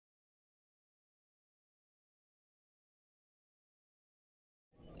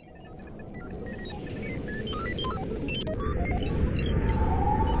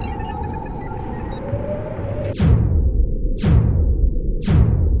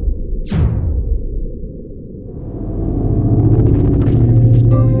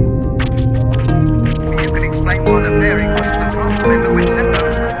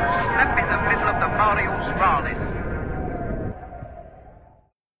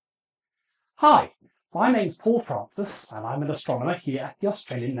Hi, my name's Paul Francis and I'm an astronomer here at the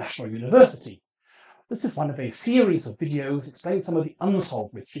Australian National University. This is one of a series of videos explaining some of the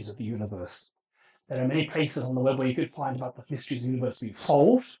unsolved mysteries of the universe. There are many places on the web where you could find about the mysteries of the universe we've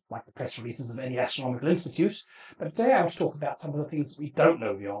solved, like the press releases of any astronomical institute, but today I want to talk about some of the things that we don't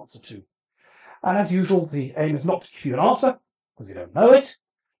know the answer to. And as usual, the aim is not to give you an answer, because you don't know it,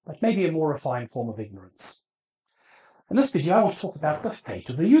 but maybe a more refined form of ignorance. In this video, I want to talk about the fate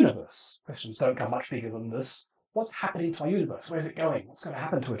of the universe. Questions don't come much bigger than this. What's happening to our universe? Where's it going? What's going to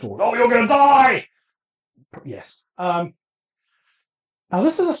happen to it all? Oh, you're going to die! Yes. Now,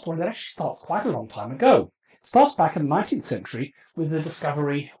 this is a story that actually starts quite a long time ago. It starts back in the 19th century with the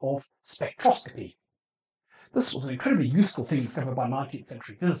discovery of spectroscopy. This was an incredibly useful thing discovered by 19th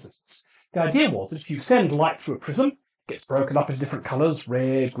century physicists. The idea was that if you send light through a prism, it gets broken up into different colours,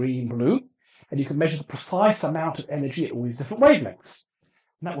 red, green, blue, and you can measure the precise amount of energy at all these different wavelengths.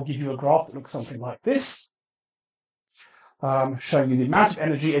 And that will give you a graph that looks something like this, showing you the amount of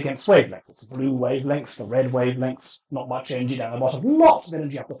energy against wavelengths. It's the blue wavelengths, the red wavelengths, not much energy down the bottom, lots of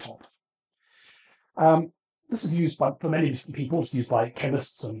energy up the top. This is used for many different people. It's used by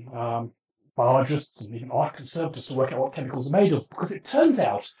chemists and biologists and even art conservators to work out what chemicals are made of, because it turns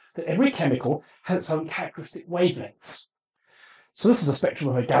out that every chemical has its own characteristic wavelengths. So this is a spectrum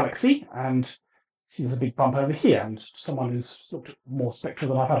of a galaxy, and see there's a big bump over here. And someone who's looked at more spectra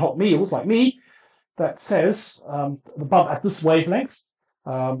than I've had hot meals, like me, that says the bump at this wavelength,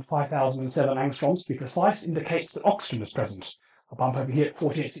 5007 angstroms to be precise, indicates that oxygen is present. A bump over here at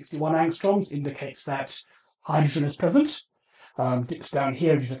 4861 angstroms indicates that hydrogen is present. Dips down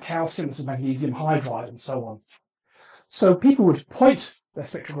here due to calcium, this is magnesium hydride, and so on. So people would point their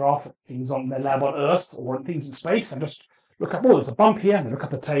spectrograph at things on their lab on Earth or at things in space and just look up, oh, there's a bump here, and then look up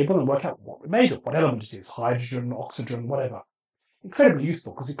the table and work out what we're made of, what element it is, hydrogen, oxygen, whatever. Incredibly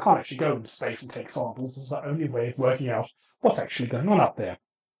useful, because we can't actually go into space and take samples. This is our only way of working out what's actually going on up there.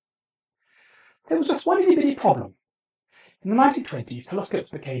 There was just one itty bitty problem. In the 1920s,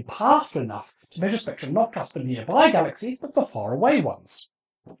 telescopes became powerful enough to measure spectrum not just for nearby galaxies, but for far away ones.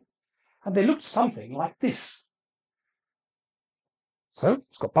 And they looked something like this. So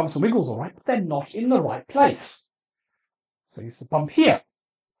it's got bumps and wiggles, all right, but they're not in the right place. So it's a bump here.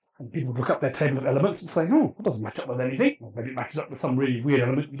 And people look up their table of elements and say, oh, that doesn't match up with anything. Or maybe it matches up with some really weird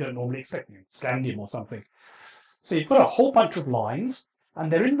element you don't normally expect, scandium or something. So you've got a whole bunch of lines,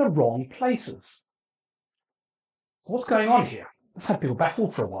 and they're in the wrong places. So what's going on here? This had people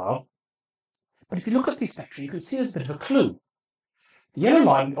baffled for a while. But if you look at these spectra, you can see there's a bit of a clue. The yellow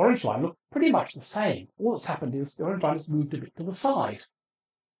line and the orange line look pretty much the same. All that's happened is the orange line has moved a bit to the side.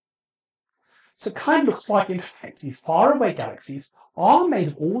 So it kind of looks like, in fact, these faraway galaxies are made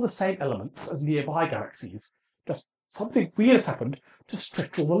of all the same elements as nearby galaxies. Just something weird has happened to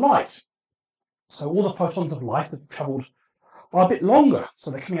stretch all the light. So all the photons of light that have travelled are a bit longer,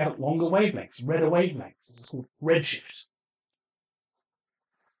 so they're coming out at longer wavelengths, redder wavelengths. This is called redshift.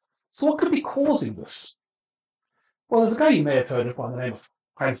 So what could be causing this? Well, there's a guy you may have heard of by the name of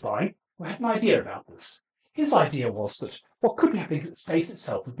Einstein who had an idea about this. His idea was that what could be happening is that space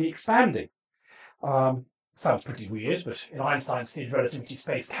itself would be expanding. Sounds pretty weird, but in Einstein's theory of relativity,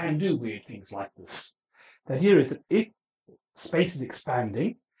 space can do weird things like this. The idea is that if space is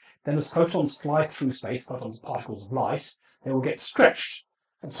expanding, then as photons fly through space, photons are particles of light, they will get stretched.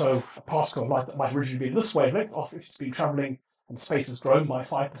 And so a particle of light that might originally be this wavelength, if it's been travelling and space has grown by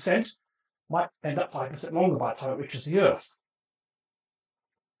 5%, might end up 5% longer by the time it reaches the Earth.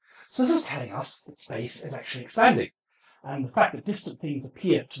 So this is telling us that space is actually expanding. And the fact that distant things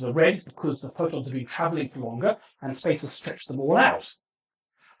appear to the red is because the photons have been travelling for longer and space has stretched them all out.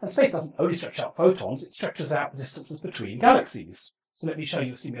 And space doesn't only stretch out photons, it stretches out the distances between galaxies. So let me show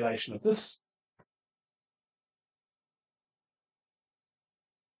you a simulation of this.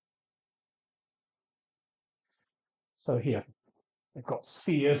 So here, they've got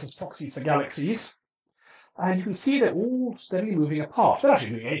spheres as proxies for galaxies. And you can see they're all steadily moving apart. They're not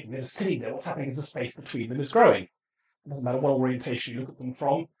actually doing anything, they're just sitting there. What's happening is the space between them is growing. It doesn't matter what orientation you look at them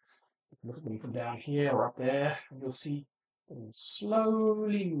from. You can look at them from down here or up there, and you'll see them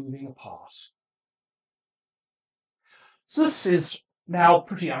slowly moving apart. So this is now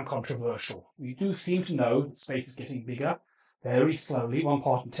pretty uncontroversial. We do seem to know that space is getting bigger very slowly, 1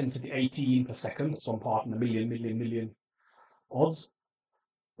 part in 10 to the 18 per second. That's 1 part in a million odds.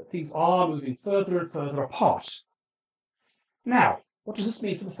 But things are moving further and further apart. Now, what does this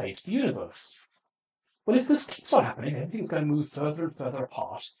mean for the fate of the universe? Well, if this keeps on happening, everything's going to move further and further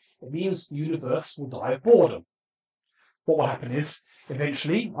apart. It means the universe will die of boredom. what will happen is,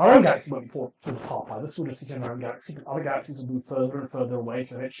 eventually, our own galaxy won't be pulled apart by this. We'll just sit in our own galaxy, but other galaxies will move further and further away,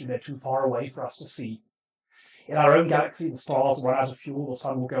 so eventually they're too far away for us to see. In our own galaxy, the stars will run out of fuel, the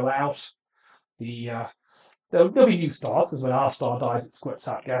sun will go out. There'll be new stars, because when our star dies, it squirts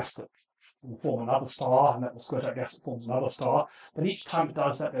out gas that will form another star, and that will squirt out gas that forms another star. But each time it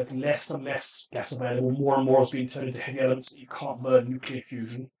does that, there's less and less gas available. More and more is being turned into heavy elements that you can't burn nuclear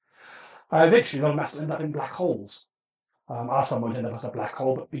fusion. Eventually, they'll end up in black holes. Our sun won't end up as a black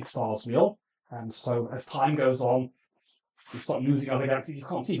hole, but big stars will. And so as time goes on, we start losing other galaxies. You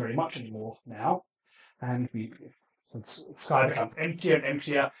can't see very much anymore now. And so the sky becomes emptier and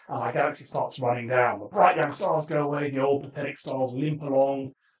emptier, and our galaxy starts running down. The bright young stars go away, the old pathetic stars limp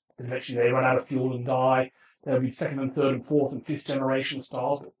along, then eventually they run out of fuel and die. There'll be second and third and fourth and fifth generation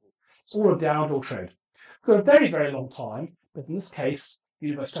stars, but it's all a downhill trend. For a very, very long time, but in this case, the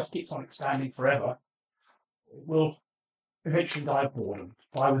universe just keeps on expanding forever. It will eventually die of boredom,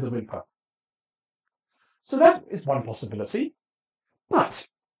 die with a whimper. So that is one possibility. But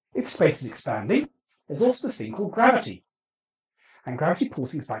if space is expanding, there's also this thing called gravity. And gravity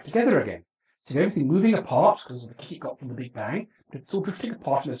pulls things back together again. So everything moving apart because of the kick it got from the Big Bang, but it's all drifting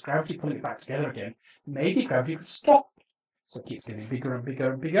apart and there's gravity pulling it back together again. Maybe gravity could stop. So it keeps getting bigger and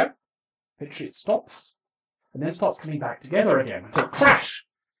bigger and bigger. Eventually it stops, and then starts coming back together again until crash!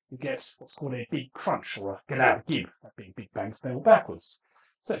 You get what's called a big crunch, or a galab gib, that being Big Bang spiral backwards.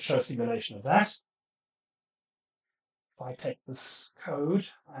 So let's show a simulation of that. If I take this code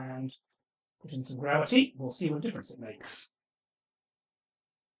and put in some gravity, we'll see what difference it makes.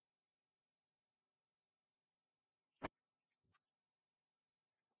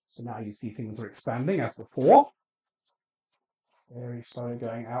 So now you see things are expanding as before. Very slowly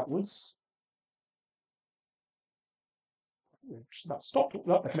going outwards. Just about stopped.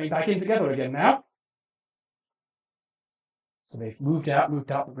 Oh, they're coming back in together again now. So they've moved out,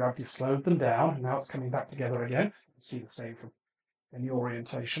 but gravity slowed them down, and now it's coming back together again. You can see the same from any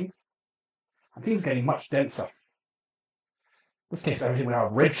orientation. And things are getting much denser. In this case, everything went out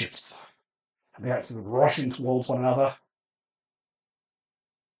of redshifts. And they're actually rushing towards one another.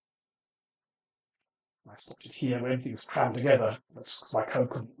 I stopped it here where everything's crammed together. That's because my code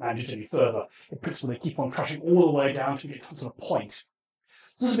couldn't manage it any further. In principle, they keep on crashing all the way down to get to a sort of point.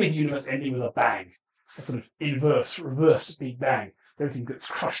 So this would be the universe ending with a bang. A sort of reverse Big Bang. Everything gets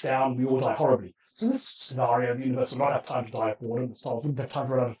crushed down, we all die horribly. So in this scenario, the universe will not have time to die of boredom, the stars wouldn't have time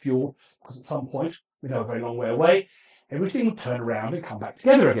to run out of fuel, because at some point, we know a very long way away, everything will turn around and come back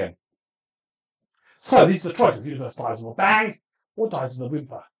together again. So these are the choices. The universe dies with a bang, or dies with a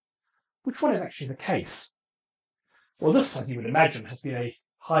whimper. Which one is actually the case? Well, this, as you would imagine, has been a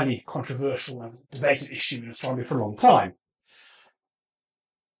highly controversial and debated issue in astronomy for a long time.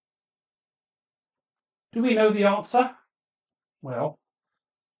 Do we know the answer? Well,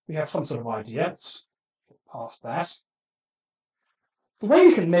 we have some sort of idea. Let's get past that. The way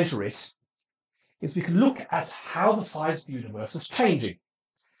we can measure it is we can look at how the size of the universe is changing.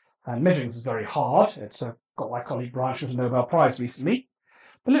 And measuring this is very hard. It's got my colleague Brian Schmidt a Nobel Prize recently.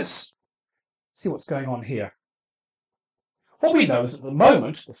 But let's see what's going on here. What we know is at the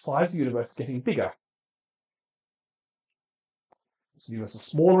moment, the size of the universe is getting bigger. So the universe is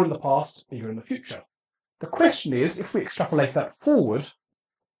smaller in the past, bigger in the future. The question is, if we extrapolate that forward,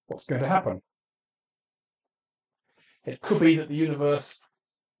 what's going to happen? It could be that the universe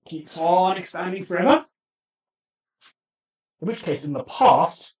keeps on expanding forever, in which case in the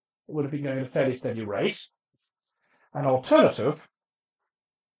past, it would have been going at a fairly steady rate. An alternative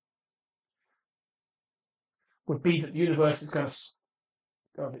would be that the universe is going to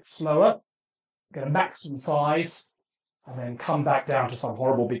go a bit slower, get a maximum size, and then come back down to some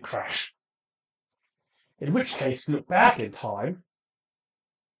horrible big crash. In which case, if you look back in time,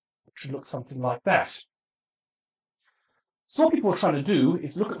 it should look something like that. So what people are trying to do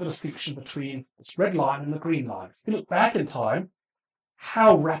is look at the distinction between this red line and the green line. If you look back in time,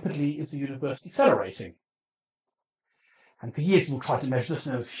 how rapidly is the universe decelerating? And for years, people tried to measure this,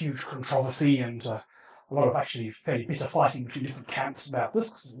 and there was huge controversy and a lot of actually fairly bitter fighting between different camps about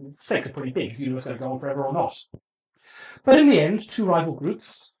this, because the stakes are pretty big. Is the universe going to go on forever or not? But in the end, two rival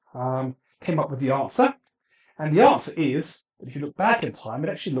groups came up with the answer. And the answer is that if you look back in time, it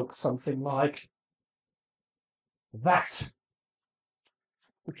actually looks something like that,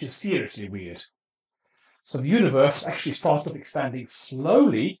 which is seriously weird. So the universe actually started off expanding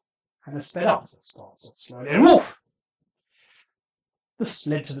slowly and has sped up. So it starts off slowly and woof! This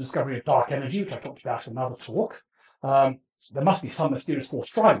led to the discovery of dark energy, which I talked about in another talk. So there must be some mysterious force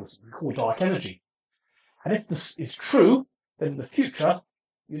driving this, we call dark energy. And if this is true, then in the future,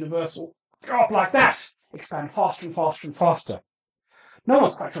 the universe will go up like that. expand faster and faster and faster. No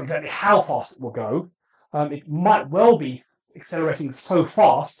one's quite sure exactly how fast it will go. It might well be accelerating so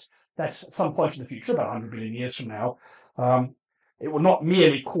fast that at some point in the future, about 100 billion years from now, it will not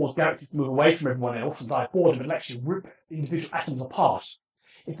merely cause galaxies to move away from everyone else and die of boredom, it'll actually rip individual atoms apart.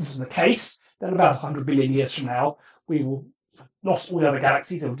 If this is the case, then about 100 billion years from now, we will have lost all the other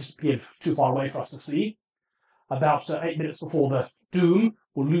galaxies, they will disappear too far away for us to see. About 8 minutes before the doom,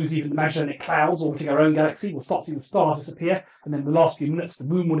 we'll lose even the imaginary clouds orbiting our own galaxy, we'll start seeing the stars disappear, and then in the last few minutes, the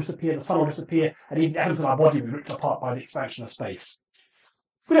moon will disappear, the sun will disappear, and even the atoms in our body will be ripped apart by the expansion of space.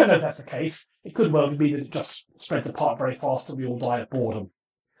 We don't know if that's the case. It could well be that it just spreads apart very fast and we all die of boredom.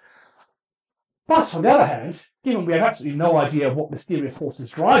 But on the other hand, given we have absolutely no idea of what mysterious force is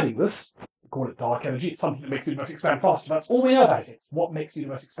driving this, we call it dark energy, it's something that makes the universe expand faster. That's all we know about it. It's what makes the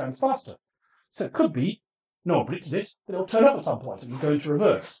universe expand faster. So it could be, no one predicted it, but it'll turn off at some point and go into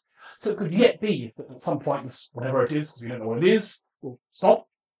reverse. So it could yet be that at some point, this, whatever it is, because we don't know what it is, will stop,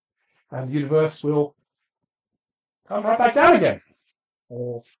 and the universe will come right back down again.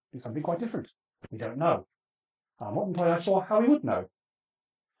 Or do something quite different. We don't know. I'm not entirely sure how we would know.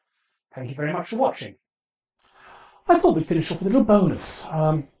 Thank you very much for watching. I thought we'd finish off with a little bonus.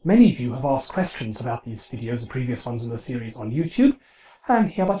 Many of you have asked questions about these videos, the previous ones in the series on YouTube,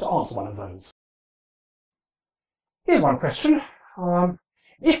 and here I'd like to answer one of those. Here's one question.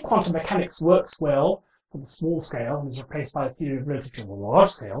 If quantum mechanics works well for the small scale and is replaced by a theory of relativity on the large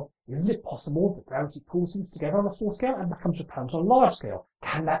scale, isn't it possible that gravity pulls things together on a small scale and becomes repellent on a large scale?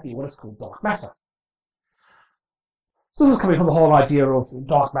 Can that be what is called dark matter? So this is coming from the whole idea of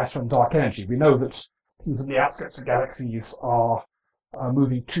dark matter and dark energy. We know that things at the outskirts of galaxies are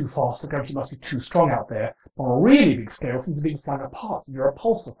moving too fast, the gravity must be too strong out there. But on a really big scale, things are being flung apart under a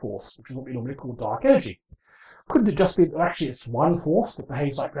repulsive force, which is what we normally call dark energy. Couldn't it just be that actually it's one force that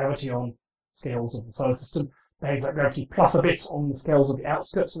behaves like gravity on scales of the solar system, behaves like gravity plus a bit on the scales of the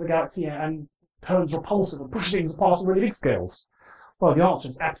outskirts of the galaxy, and turns repulsive and pushes things apart on really big scales? Well, the answer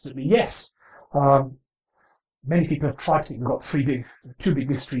is absolutely yes. Many people have tried to think we've got two big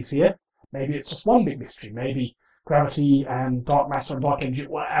mysteries here. Maybe it's just one big mystery. Maybe gravity and dark matter and dark energy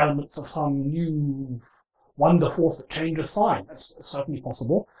were elements of some new wonder force that changes sign. That's certainly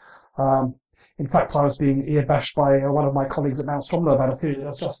possible. In fact, I was being ear-bashed by one of my colleagues at Mount Stromlo about a theory that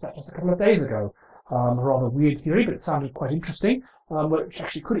was just a couple of days ago. A rather weird theory, but it sounded quite interesting, which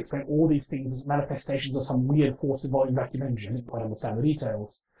actually could explain all these things as manifestations of some weird force-involving vacuum energy. I didn't quite understand the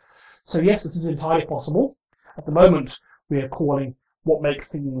details. So yes, this is entirely possible. At the moment, we are calling what makes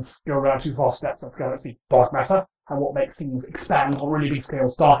things go around too fast, that's galaxy, dark matter, and what makes things expand on really big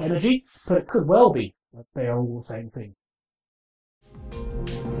scales, dark energy, but it could well be that they are all the same thing.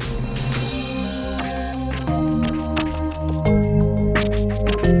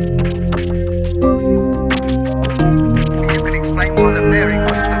 You can explain why the fairy